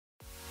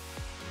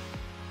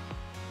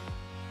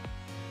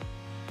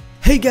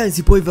Hey guys,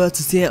 your boy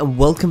Virtus here and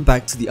welcome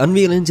back to the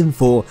Unreal Engine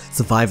 4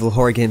 survival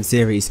horror game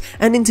series.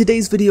 And in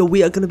today's video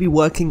we are going to be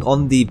working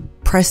on the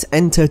press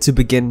enter to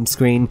begin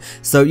screen.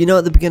 So you know,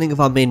 at the beginning of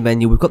our main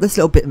menu we've got this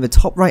little bit in the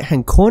top right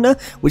hand corner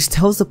which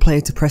tells the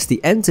player to press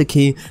the enter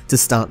key to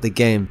start the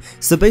game.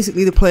 So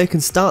basically the player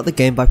can start the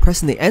game by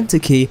pressing the enter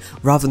key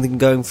rather than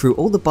going through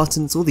all the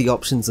buttons, all the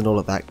options and all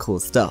of that cool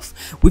stuff.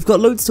 We've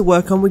got loads to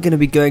work on. We're going to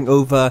be going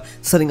over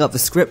setting up the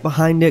script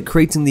behind it,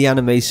 creating the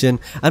animation,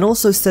 and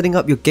also setting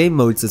up your game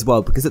modes as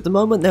well, because at the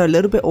moment they're a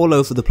little bit all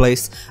over the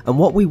place, and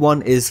what we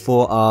want is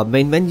for our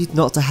main menu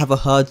not to have a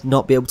HUD,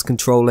 not be able to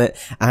control it,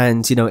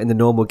 and you know, in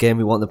the normal game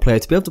we want the player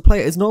to be able to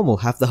play it as normal,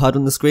 have the HUD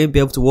on the screen, be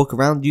able to walk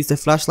around, use their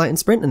flashlight and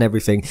sprint and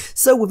everything.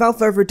 So without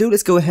further ado,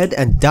 let's go ahead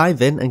and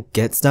dive in and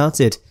get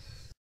started.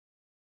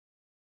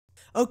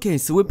 Okay,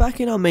 so we're back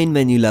in our main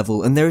menu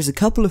level and there is a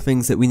couple of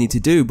things that we need to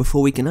do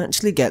before we can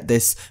actually get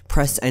this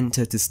press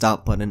enter to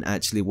start button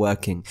actually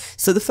working.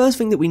 So the first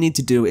thing that we need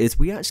to do is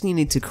we actually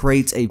need to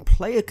create a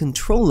player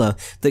controller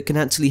that can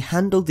actually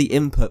handle the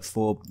input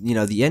for, you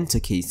know, the enter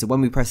key. So when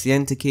we press the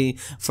enter key,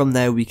 from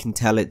there we can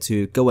tell it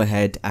to go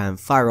ahead and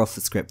fire off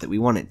the script that we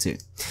want it to.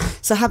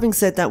 So having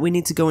said that, we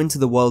need to go into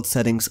the world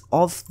settings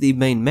of the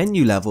main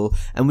menu level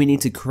and we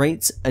need to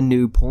create a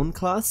new pawn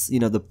class, you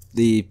know,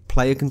 the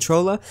player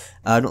controller,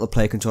 not the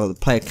player controller, the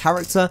player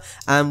character,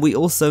 and we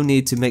also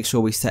need to make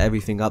sure we set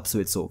everything up so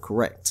it's all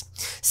correct.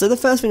 So the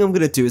first thing I'm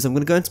going to do is I'm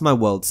going to go into my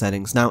world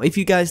settings. Now if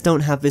you guys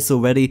don't have this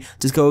already,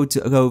 just go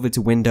over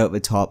to window at the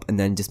top and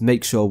then just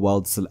make sure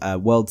world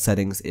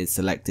settings is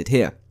selected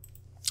here.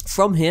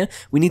 From here,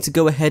 we need to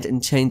go ahead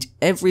and change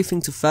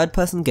everything to third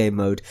person game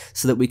mode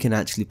so that we can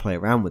actually play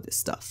around with this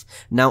stuff.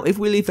 Now, if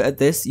we leave it at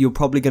this, you're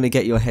probably going to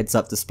get your heads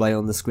up display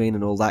on the screen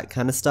and all that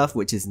kind of stuff,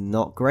 which is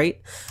not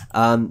great.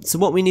 So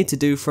what we need to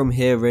do from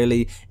here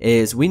really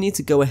is we need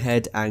to go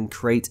ahead and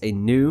create a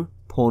new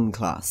pawn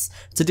class.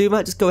 To do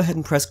that, just go ahead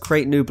and press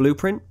create new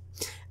blueprint.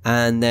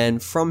 And then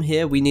from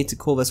here, we need to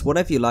call this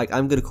whatever you like.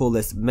 I'm going to call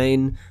this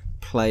main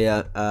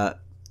player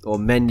or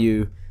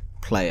menu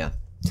player.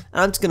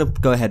 And I'm just going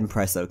to go ahead and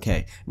press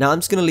OK. Now I'm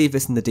just going to leave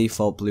this in the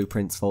default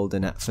blueprints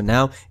folder for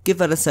now. Give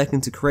that a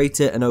second to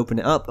create it and open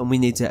it up, and we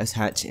need to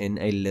attach in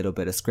a little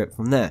bit of script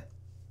from there.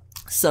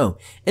 So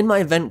in my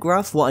event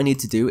graph, what I need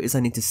to do is I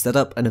need to set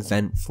up an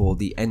event for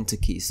the enter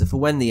key. So for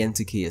when the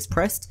enter key is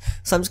pressed,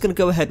 so I'm just going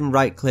to go ahead and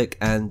right click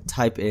and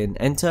type in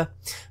enter.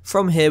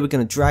 From here we're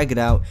going to drag it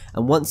out,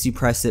 and once you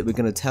press it we're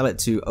going to tell it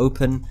to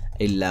open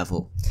a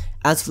level.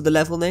 As for the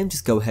level name,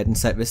 just go ahead and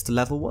set this to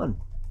level 1.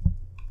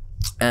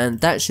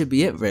 And that should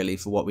be it really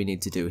for what we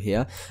need to do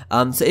here.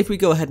 So if we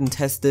go ahead and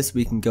test this,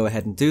 we can go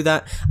ahead and do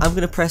that. I'm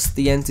going to press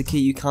the enter key.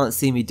 You can't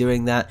see me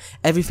doing that.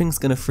 Everything's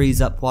going to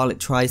freeze up while it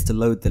tries to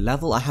load the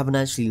level. I haven't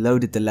actually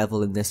loaded the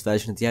level in this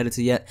version of the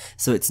editor yet,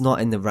 so it's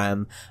not in the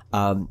RAM.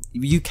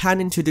 You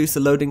can introduce a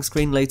loading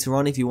screen later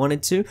on if you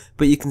wanted to,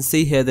 but you can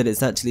see here that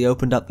it's actually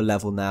opened up the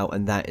level now,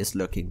 and that is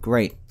looking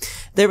great.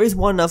 There is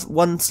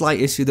one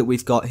slight issue that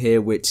we've got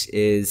here, which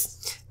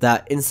is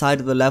that inside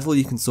of the level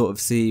you can sort of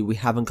see we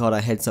haven't got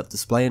our heads up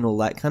display and all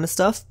that kind of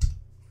stuff.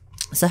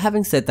 So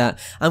having said that,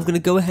 I'm going to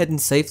go ahead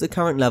and save the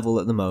current level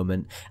at the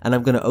moment, and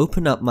I'm going to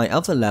open up my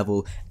other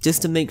level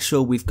just to make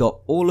sure we've got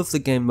all of the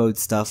game mode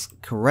stuff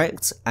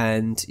correct,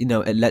 and you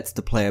know, it lets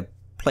the player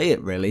play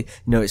it really.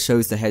 You know, it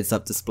shows the heads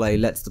up display,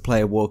 lets the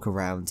player walk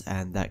around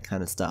and that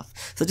kind of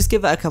stuff. So just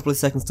give that a couple of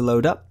seconds to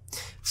load up.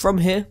 From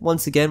here,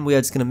 once again, we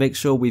are just going to make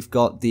sure we've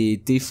got the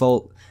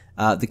default,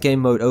 the game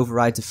mode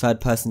override to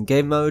third person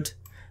game mode.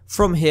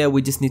 From here,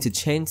 we just need to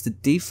change the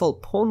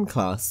default pawn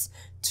class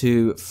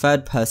to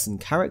third person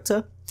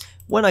character.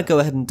 When I go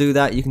ahead and do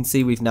that, you can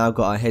see we've now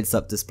got our heads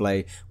up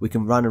display. We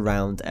can run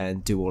around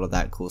and do all of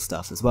that cool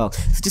stuff as well.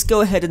 So just go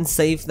ahead and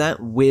save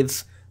that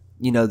with,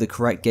 you know, the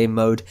correct game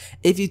mode.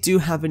 If you do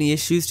have any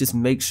issues, just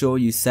make sure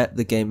you set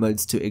the game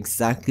modes to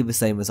exactly the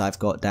same as I've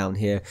got down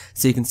here.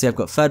 So you can see I've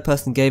got third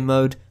person game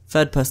mode,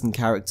 third person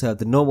character,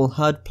 the normal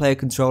HUD, player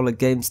controller,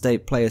 game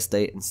state, player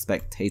state, and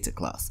spectator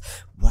class.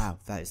 Wow,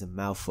 that is a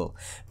mouthful.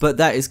 But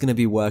that is going to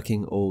be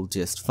working all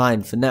just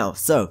fine for now.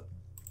 So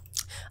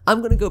I'm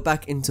going to go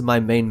back into my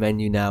main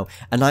menu now,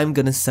 and I'm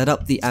going to set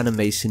up the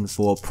animation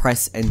for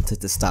press enter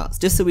to start,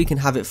 just so we can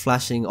have it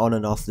flashing on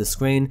and off the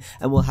screen,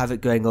 and we'll have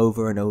it going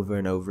over and over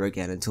and over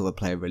again until the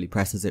player really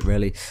presses it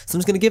really. So I'm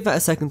just going to give that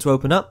a second to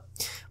open up.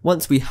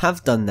 Once we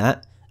have done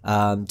that,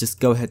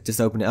 just go ahead,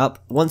 just open it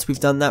up. Once we've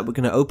done that, we're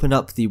going to open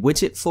up the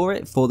widget for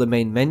it, for the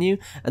main menu,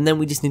 and then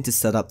we just need to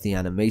set up the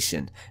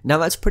animation. Now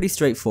that's pretty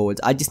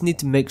straightforward. I just need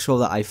to make sure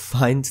that I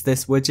find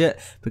this widget,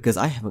 because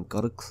I haven't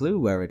got a clue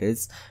where it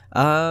is.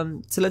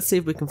 So let's see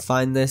if we can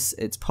find this.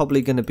 It's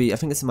probably going to be, I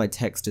think it's in my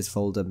textures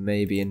folder,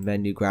 maybe in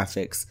menu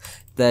graphics.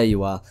 There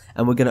you are.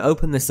 And we're going to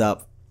open this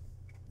up,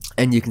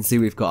 and you can see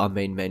we've got our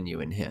main menu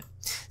in here.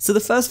 So the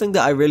first thing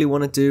that I really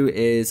want to do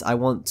is I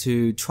want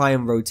to try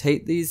and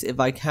rotate these if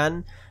I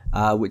can.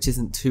 Which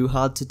isn't too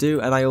hard to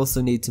do, and I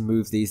also need to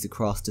move these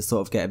across to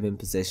sort of get them in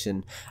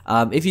position.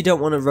 If you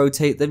don't want to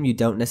rotate them, you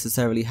don't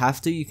necessarily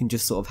have to. You can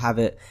just sort of have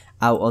it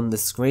out on the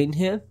screen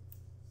here.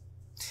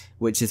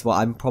 which is what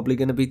I'm probably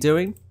going to be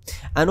doing.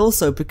 And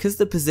also, because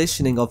the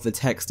positioning of the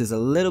text is a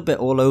little bit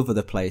all over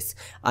the place,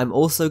 I'm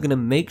also going to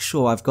make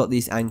sure I've got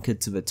these anchored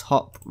to the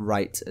top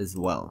right as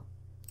well.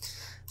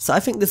 So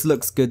I think this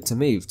looks good to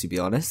me, to be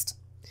honest.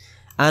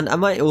 And I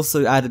might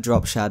also add a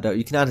drop shadow.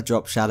 You can add a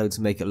drop shadow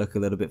to make it look a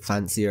little bit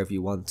fancier if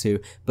you want to,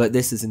 but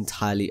this is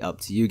entirely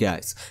up to you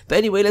guys. But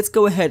anyway, let's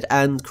go ahead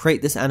and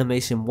create this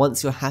animation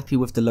once you're happy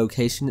with the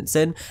location it's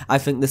in. I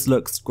think this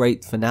looks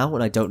great for now,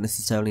 and I don't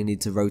necessarily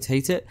need to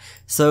rotate it.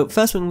 So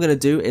first thing I'm going to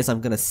do is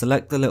I'm going to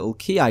select the little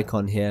key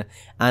icon here,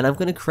 and I'm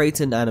going to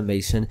create an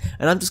animation,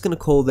 and I'm just going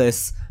to call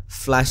this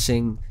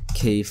flashing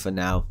key for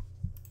now.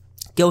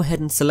 Go ahead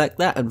and select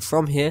that, and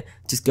from here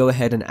just go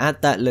ahead and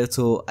add that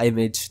little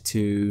image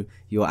to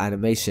your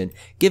animation.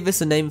 Give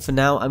this a name for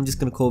now. I'm just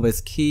going to call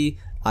this key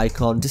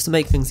icon just to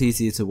make things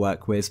easier to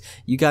work with.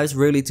 You guys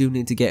really do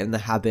need to get in the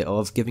habit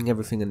of giving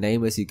everything a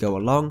name as you go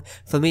along.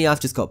 For me, I've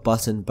just got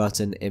button,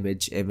 button,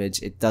 image, image.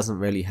 It doesn't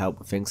really help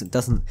with things. It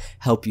doesn't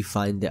help you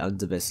find it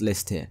under this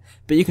list here.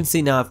 But you can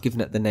see now I've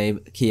given it the name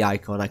key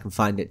icon. I can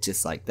find it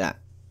just like that.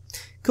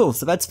 Cool,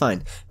 so that's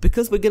fine.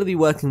 Because we're going to be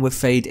working with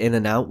fade in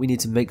and out, we need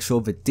to make sure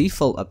the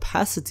default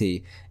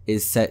opacity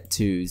is set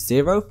to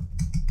 0.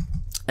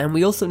 And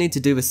we also need to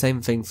do the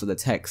same thing for the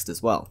text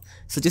as well.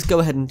 So just go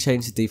ahead and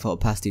change the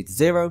default opacity to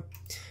 0.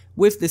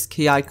 With this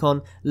key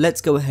icon, let's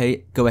go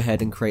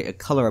ahead and create a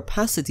color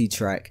opacity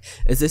track,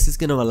 as this is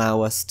going to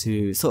allow us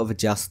to sort of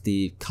adjust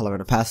the color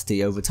and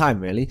opacity over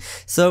time, really.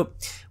 So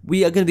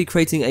we are going to be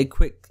creating a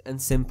quick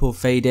and simple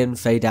fade in,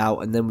 fade out,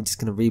 and then we're just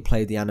going to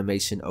replay the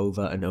animation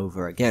over and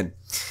over again.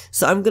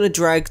 So I'm going to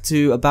drag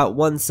to about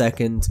 1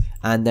 second,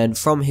 and then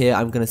from here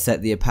I'm going to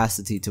set the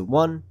opacity to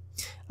 1,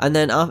 and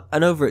then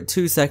over at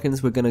 2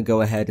 seconds we're going to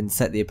go ahead and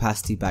set the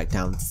opacity back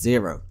down to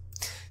 0.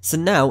 So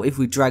now if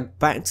we drag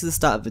back to the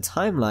start of the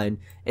timeline,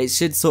 it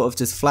should sort of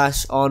just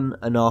flash on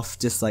and off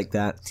just like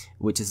that,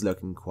 which is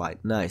looking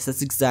quite nice.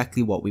 That's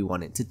exactly what we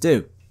want it to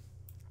do.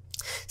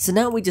 So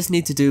now we just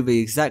need to do the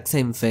exact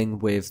same thing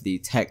with the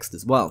text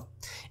as well.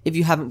 If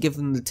you haven't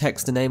given the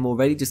text a name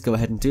already, just go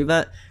ahead and do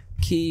that.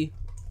 Key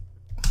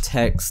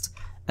text,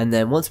 and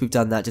then once we've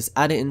done that, just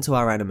add it into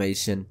our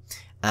animation.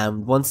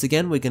 And once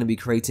again, we're going to be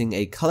creating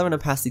a color and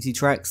opacity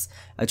track,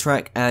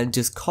 and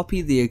just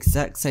copy the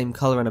exact same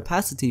color and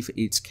opacity for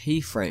each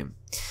keyframe.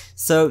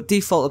 So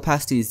default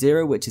opacity is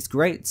 0, which is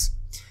great.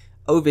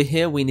 Over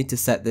here, we need to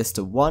set this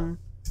to 1.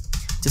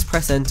 Just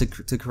press enter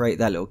to create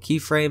that little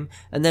keyframe,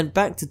 and then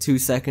back to 2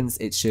 seconds,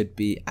 it should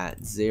be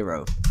at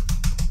 0.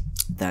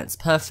 That's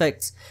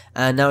perfect.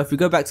 And now if we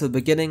go back to the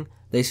beginning,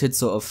 they should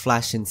sort of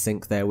flash in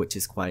sync there, which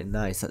is quite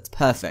nice. That's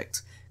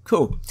perfect.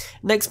 Cool.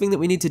 Next thing that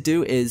we need to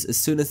do is, as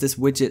soon as this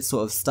widget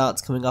sort of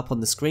starts coming up on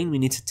the screen, we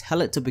need to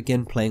tell it to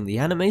begin playing the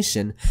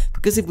animation,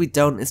 because if we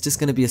don't, it's just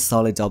going to be a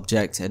solid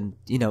object, and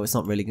you know, it's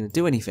not really going to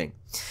do anything.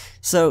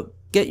 So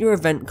get your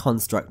event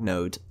construct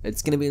node.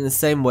 It's going to be in the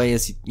same way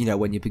as, you know,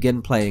 when you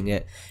begin playing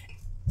it.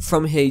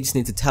 From here, you just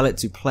need to tell it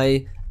to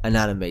play an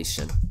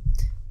animation.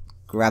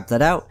 Grab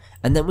that out,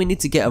 and then we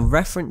need to get a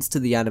reference to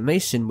the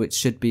animation, which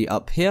should be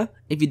up here.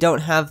 If you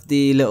don't have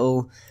the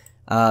little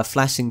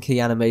flashing key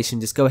animation,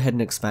 just go ahead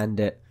and expand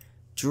it,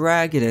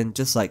 drag it in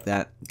just like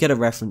that, get a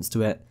reference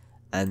to it,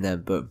 and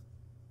then boom.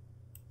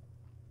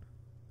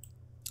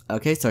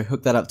 Okay, so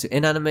hook that up to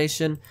in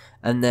animation,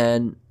 and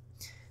then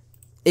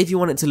if you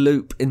want it to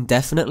loop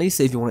indefinitely,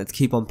 so if you want it to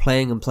keep on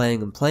playing and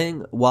playing and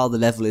playing while the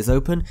level is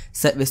open,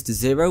 set this to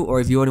 0, or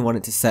if you only want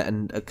it to set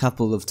in a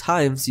couple of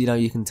times, you know,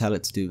 you can tell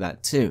it to do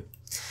that too.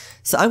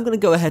 So I'm going to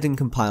go ahead and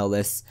compile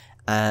this,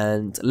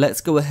 and let's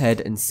go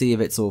ahead and see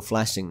if it's all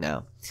flashing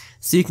now.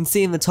 So you can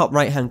see in the top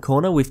right hand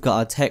corner we've got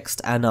our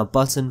text and our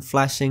button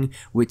flashing,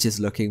 which is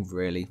looking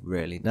really,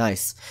 really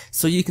nice.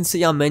 So you can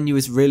see our menu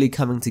is really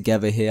coming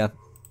together here,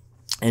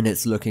 and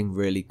it's looking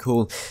really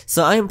cool.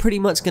 So I am pretty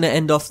much going to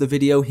end off the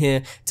video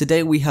here.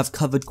 Today we have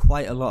covered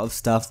quite a lot of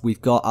stuff.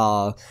 We've got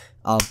our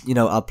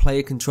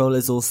player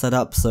controllers all set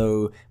up,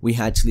 so we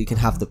actually can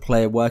have the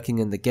player working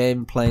in the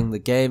game, playing the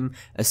game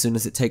as soon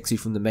as it takes you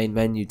from the main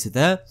menu to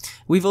there.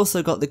 We've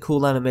also got the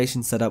cool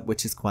animation set up,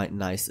 which is quite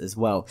nice as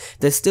well.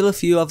 There's still a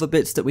few other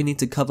bits that we need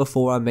to cover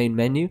for our main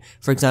menu.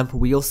 For example,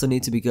 we also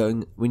need to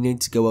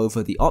go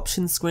over the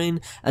options screen,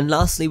 and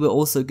lastly we're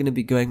also going to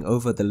be going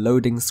over the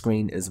loading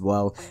screen as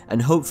well.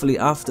 And hopefully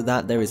after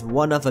that there is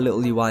one other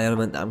little UI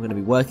element that I'm going to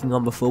be working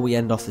on before we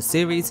end off the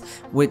series,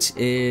 which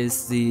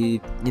is the,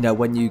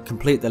 when you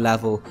complete the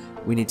level,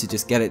 we need to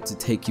just get it to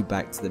take you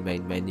back to the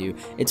main menu.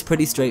 It's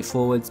pretty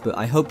straightforward, but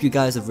I hope you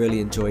guys have really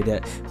enjoyed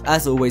it.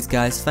 As always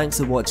guys, thanks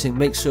for watching.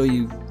 Make sure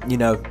you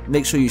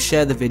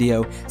share the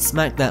video,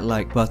 smack that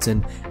like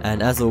button,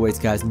 and as always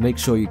guys, make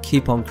sure you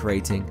keep on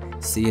creating.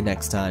 See you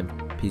next time.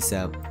 Peace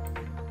out.